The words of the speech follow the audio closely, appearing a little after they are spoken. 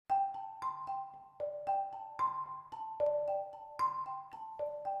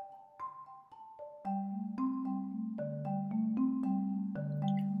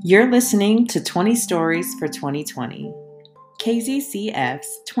You're listening to 20 Stories for 2020,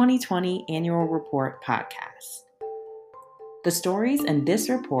 KZCF's 2020 Annual Report podcast. The stories in this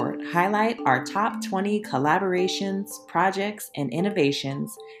report highlight our top 20 collaborations, projects, and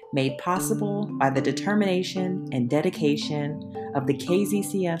innovations made possible by the determination and dedication of the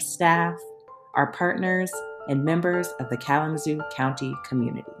KZCF staff, our partners, and members of the Kalamazoo County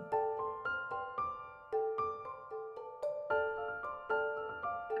community.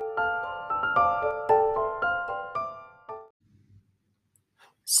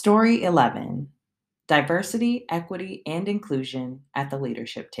 Story 11. Diversity, Equity, and Inclusion at the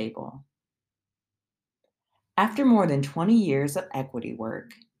Leadership Table. After more than 20 years of equity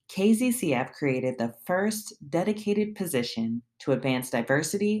work, KZCF created the first dedicated position to advance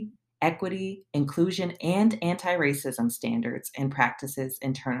diversity, equity, inclusion, and anti-racism standards and practices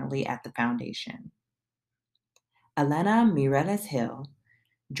internally at the foundation. Elena Mireles Hill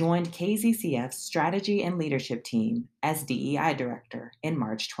joined KZCF's Strategy and Leadership team as DEI Director in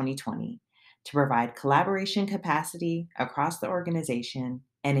March 2020 to provide collaboration capacity across the organization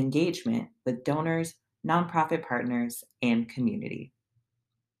and engagement with donors, nonprofit partners, and community.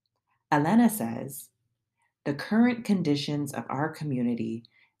 Elena says, the current conditions of our community,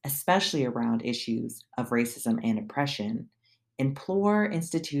 especially around issues of racism and oppression, implore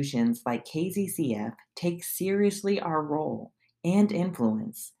institutions like KZCF take seriously our role and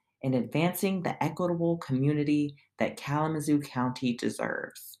influence in advancing the equitable community that Kalamazoo County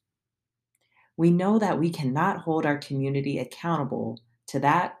deserves. We know that we cannot hold our community accountable to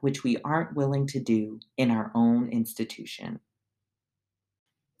that which we aren't willing to do in our own institution.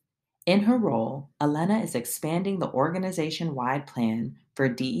 In her role, Elena is expanding the organization-wide plan for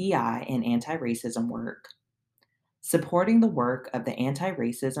DEI and anti-racism work, supporting the work of the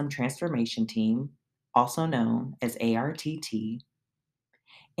Anti-Racism Transformation Team, also known as ARTT,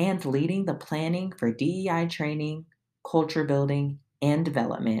 and leading the planning for DEI training, culture building, and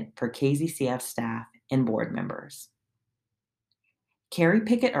development for KZCF staff and board members. Carrie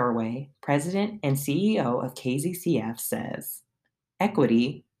Pickett Irway, President and CEO of KZCF, says,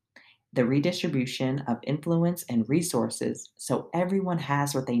 equity, the redistribution of influence and resources so everyone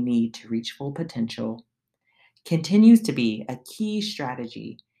has what they need to reach full potential, continues to be a key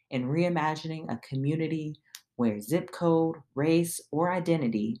strategy in reimagining a community where zip code, race, or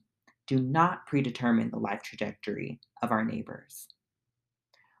identity do not predetermine the life trajectory of our neighbors.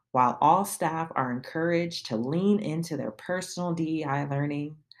 While all staff are encouraged to lean into their personal DEI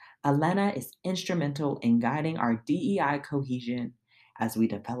learning, Elena is instrumental in guiding our DEI cohesion as we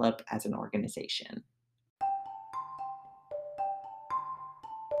develop as an organization.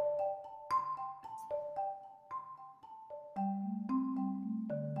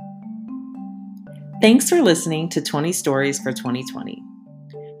 Thanks for listening to 20 Stories for 2020.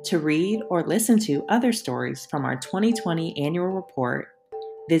 To read or listen to other stories from our 2020 annual report,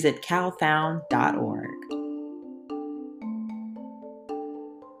 visit calfound.org.